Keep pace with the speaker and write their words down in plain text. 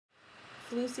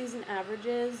flu season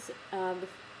averages,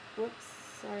 whoops,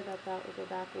 sorry about that, we'll go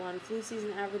back one. Flu season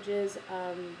averages,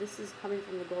 this is coming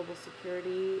from the Global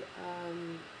Security,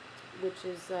 which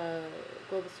is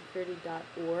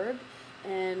globalsecurity.org.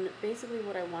 And basically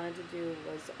what I wanted to do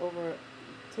was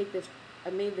I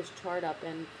made this chart up,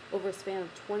 and over a span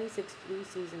of 26 flu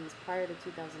seasons prior to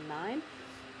 2009,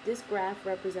 this graph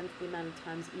represents the amount of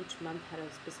times each month had a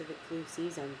specific flu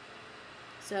season.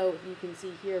 So you can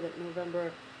see here that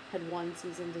November had 1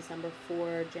 season, December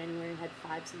 4, January had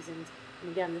 5 seasons,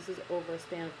 and again, this is over a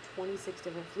span of 26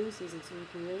 different flu seasons, so you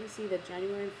can really see that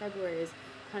January and February is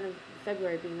kind of,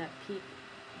 February being that peak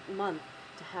month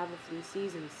to have a flu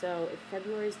season. So if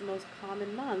February is the most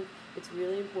common month, it's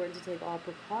really important to take all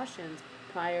precautions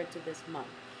prior to this month.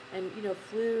 And you know,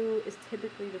 flu is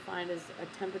typically defined as a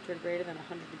temperature greater than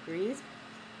 100 degrees,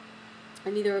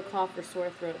 and either a cough or sore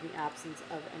throat in the absence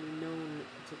of any known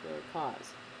particular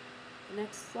cause. The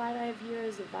next slide I have here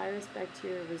is the virus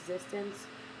bacteria resistance.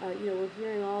 You know, we're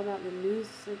hearing all about in the news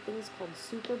things called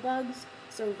superbugs.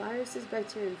 So viruses,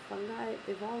 bacteria, and fungi,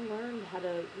 they've all learned how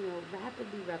to, you know,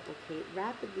 rapidly replicate,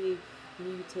 rapidly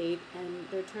mutate, and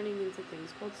they're turning into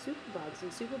things called superbugs.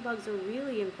 And superbugs are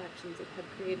really infections that have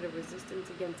created a resistance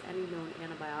against any known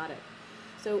antibiotic.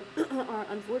 So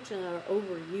unfortunately, our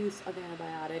overuse of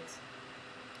antibiotics,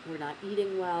 we're not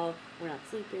eating well, we're not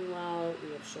sleeping well,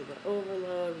 we have sugar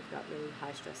overload, we've got really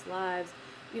high stress lives.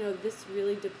 You know, this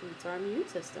really depletes our immune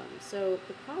system. So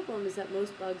the problem is that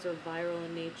most bugs are viral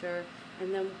in nature,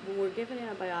 and then when we're given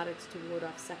antibiotics to ward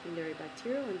off secondary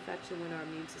bacterial infection when our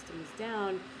immune system is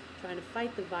down, trying to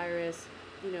fight the virus,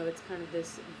 you know, it's kind of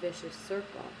this vicious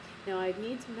circle. Now, I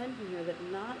need to mention here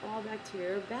that not all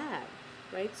bacteria are bad,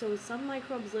 right? So some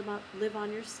microbes live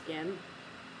on your skin,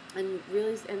 and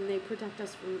they protect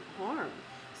us from harm.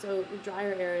 So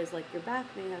drier areas like your back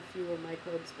may have fewer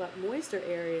microbes, but moister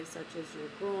areas such as your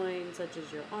groin, such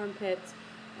as your armpits,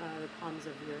 the palms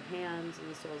of your hands and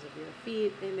the soles of your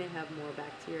feet, they may have more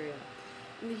bacteria.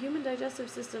 In the human digestive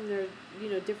system, there are, you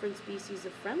know, different species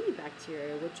of friendly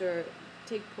bacteria which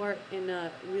take part in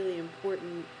a really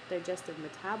important digestive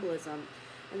metabolism,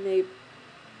 and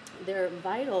they're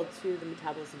vital to the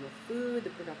metabolism of food, the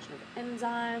production of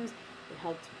enzymes. They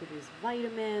help to produce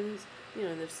vitamins. You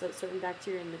know, there's certain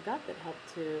bacteria in the gut that help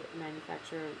to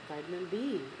manufacture vitamin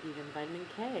B, even vitamin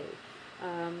K.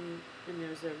 And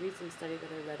there's a recent study that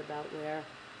I read about where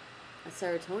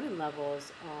serotonin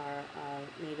levels are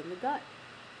made in the gut.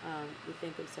 We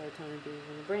think of serotonin being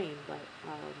in the brain, but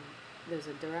there's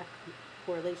a direct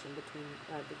correlation between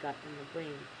the gut and the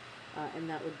brain, and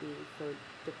that would be for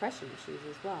depression issues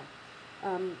as well.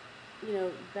 You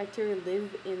know, bacteria live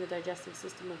in the digestive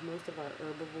system of most of our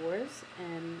herbivores,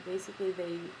 and basically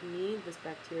they need this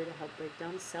bacteria to help break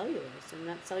down cellulose, and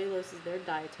that cellulose is their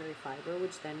dietary fiber,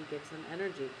 which then gives them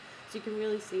energy. So you can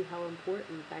really see how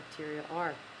important bacteria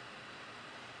are.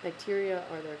 Bacteria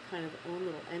are their kind of own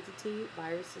little entity.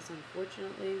 Viruses,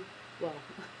 unfortunately, well,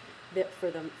 for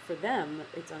them,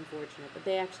 it's unfortunate, but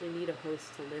they actually need a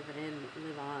host to live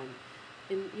on.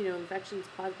 And, you know, infections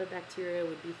caused by bacteria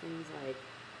would be things like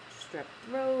strep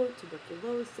throat,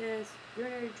 tuberculosis,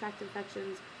 urinary tract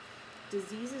infections,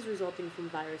 diseases resulting from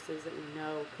viruses that we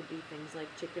know could be things like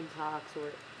chickenpox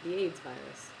or the AIDS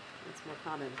virus. That's more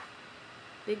common.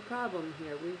 Big problem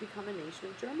here, we've become a nation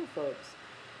of germaphobes.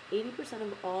 80%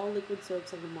 of all liquid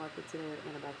soaps on the market today are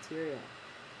antibacterial.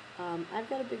 I've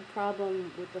got a big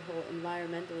problem with the whole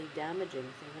environmentally damaging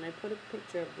thing, and I put a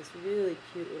picture of this really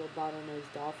cute little bottlenose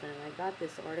dolphin, and I got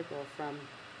this article from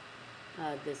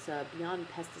this Beyond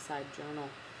Pesticide journal,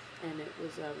 and it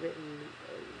was written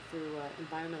through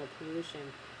environmental pollution.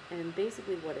 And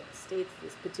basically what it states,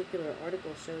 this particular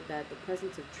article showed that the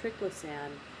presence of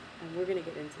triclosan, and we're going to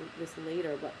get into this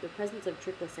later, but the presence of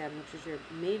triclosan, which is your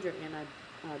major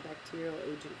antibacterial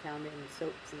agent found in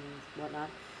soaps and whatnot,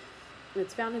 it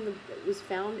was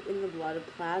found in the blood of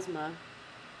the plasma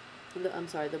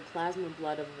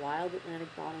blood of wild Atlantic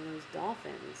bottlenose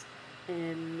dolphins,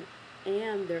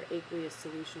 and their aqueous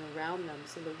solution around them.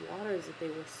 So the waters that they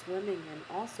were swimming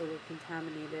in also were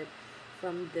contaminated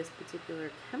from this particular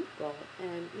chemical.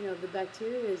 And, you know, the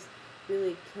bacteria is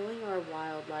really killing our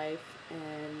wildlife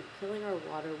and killing our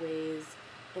waterways.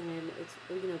 And it's,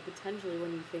 you know, potentially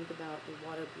when you think about the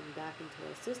water being back into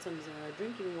our systems and our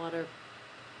drinking water,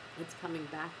 it's coming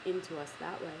back into us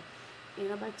that way.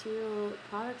 Antibacterial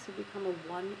products have become a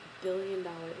 $1 billion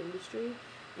industry.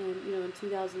 And, you know, in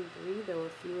 2003, there were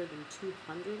fewer than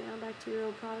 200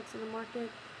 antibacterial products on the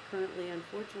market. Currently,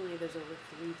 unfortunately, there's over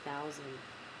 3,000.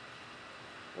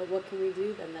 But what can we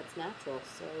do then that's natural?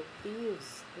 So the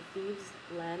Thieves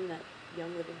blend that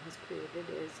Young Living has created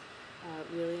is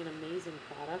Really an amazing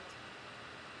product.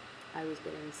 I was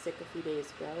getting sick a few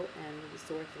days ago and with a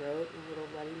sore throat and a little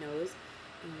runny nose,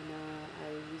 and I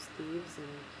used Thieves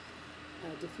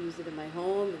and diffused it in my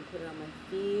home and put it on my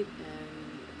feet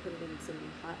and put it in some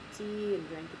hot tea and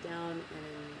drank it down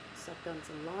and sucked on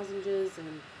some lozenges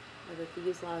and the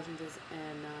Thieves lozenges,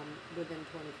 and within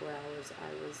 24 hours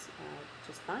I was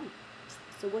just fine.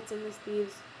 So what's in this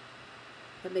Thieves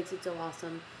that makes it so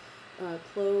awesome?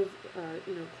 Clove,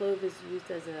 clove is used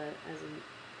as an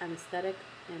anesthetic,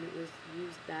 and it was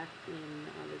used back in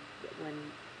when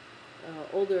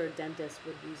older dentists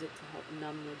would use it to help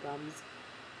numb the gums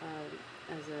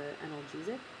as an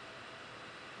analgesic.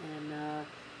 And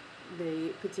they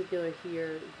particular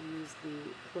here use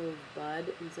the clove bud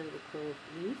instead of the clove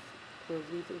leaf.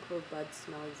 Clove leaf and clove bud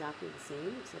smell exactly the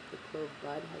same, except the clove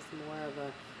bud has more of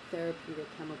a therapeutic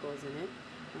chemicals in it.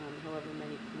 However,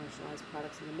 many commercialized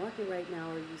products in the market right now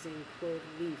are using clove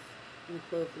leaf, and the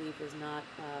clove leaf is not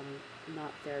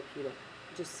therapeutic.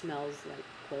 It just smells like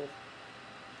clove.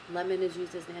 Lemon is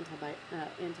used as an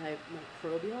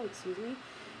antimicrobial,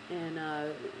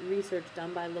 and research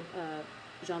done by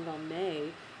Jean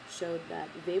Valmet showed that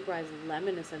vaporized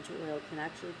lemon essential oil can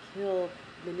actually kill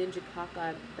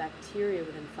meningococci bacteria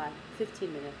within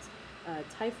 15 minutes,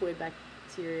 typhoid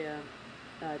bacteria,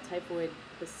 typhoid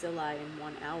bacilli in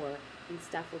 1 hour, and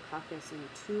staphylococcus in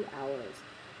 2 hours.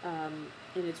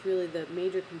 And it's really the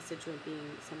major constituent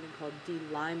being something called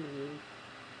D-limonene,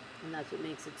 and that's what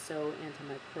makes it so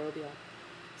antimicrobial.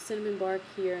 Cinnamon bark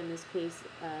here, in this case,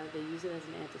 they use it as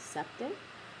an antiseptic.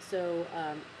 So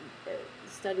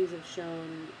studies have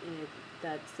shown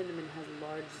that cinnamon has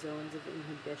large zones of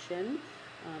inhibition,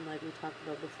 like we talked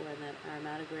about before in that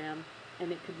aromatogram,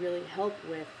 and it could really help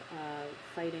with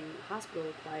fighting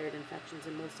hospital-acquired infections,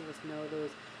 and most of us know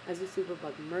those as the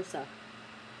superbug MRSA.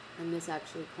 And this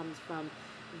actually comes from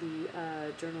the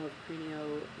Journal of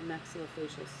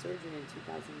Cranio-Maxillofacial Surgery in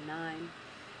 2009.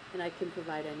 And I can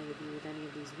provide any of you with any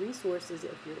of these resources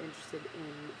if you're interested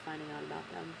in finding out about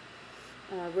them.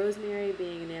 Rosemary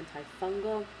being an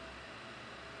antifungal,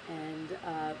 and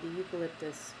the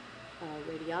Eucalyptus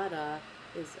radiata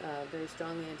is very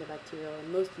strongly antibacterial,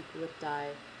 and most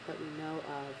eucalypti that we know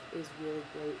of is really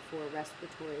great for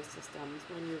respiratory systems.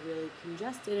 When you're really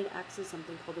congested, it acts as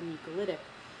something called a mucolytic,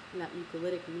 and that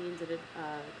mucolytic means that it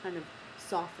kind of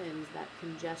softens that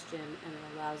congestion, and it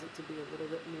allows it to be a little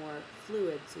bit more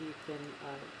fluid, so you can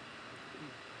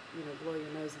blow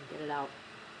your nose and get it out.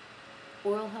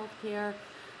 Oral health care,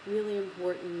 really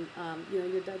important.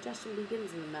 Your digestion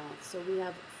begins in the mouth, so we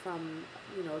have from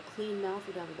a clean mouth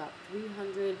would have about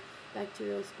 300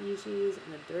 bacterial species,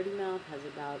 and a dirty mouth has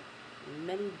about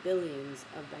many billions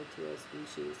of bacterial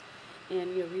species.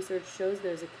 And research shows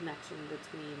there's a connection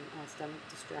between stomach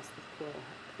distress with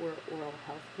poor oral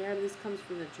health care. This comes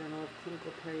from the Journal of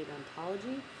Clinical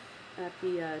Periodontology at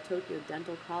the Tokyo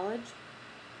Dental College.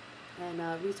 And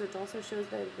research also shows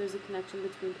that there's a connection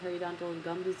between periodontal and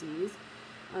gum disease,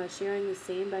 sharing the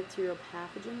same bacterial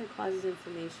pathogen that causes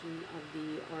inflammation of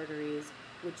the arteries,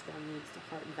 which then leads to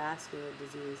heart and vascular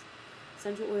disease.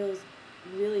 Essential oils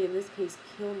really, in this case,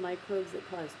 kill microbes that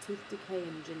cause tooth decay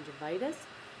and gingivitis.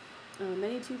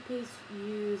 Many toothpastes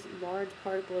use large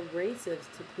particle abrasives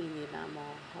to clean the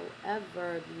enamel.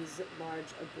 However, these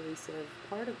large abrasive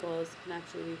particles can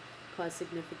actually cause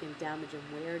significant damage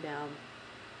and wear down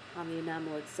on the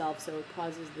enamel itself, so it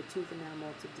causes the tooth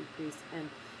enamel to decrease, and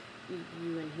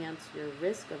you enhance your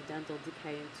risk of dental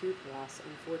decay and tooth loss,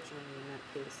 unfortunately, in that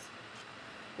case.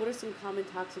 What are some common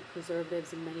toxic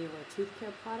preservatives in many of our tooth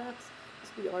care products?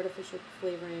 This would be artificial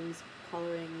flavorings,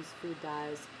 colorings, food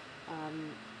dyes.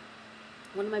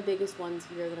 One of my biggest ones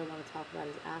here that I want to talk about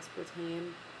is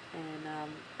aspartame,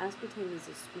 and aspartame is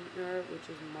a sweetener which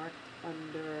is marked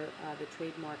under the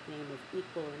trademark name of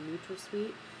Equal or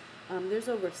NutraSweet. There's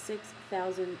over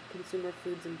 6,000 consumer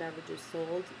foods and beverages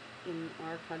sold in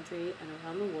our country and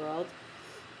around the world,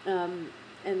 and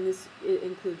it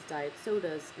includes diet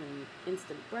sodas and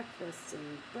instant breakfasts and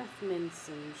breath mints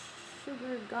and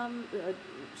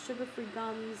sugar-free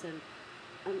gums and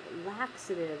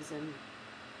laxatives and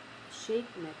shake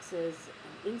mixes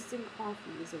and instant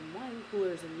coffees and wine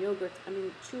coolers and yogurts. I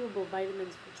mean, chewable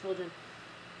vitamins for children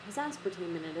has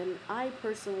aspartame in it. And I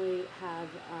personally have,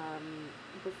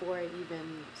 before I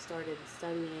even started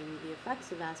studying the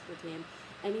effects of aspartame,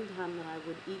 anytime that I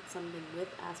would eat something with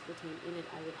aspartame in it,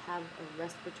 I would have a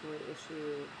respiratory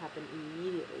issue happen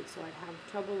immediately. So I'd have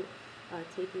trouble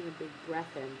taking a big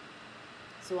breath in.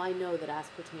 So I know that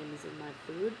aspartame is in my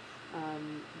food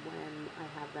when I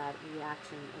have that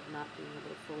reaction of not being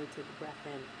able to fully take a breath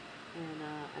in, and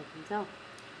I can tell.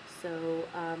 So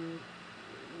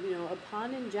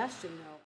upon ingestion though,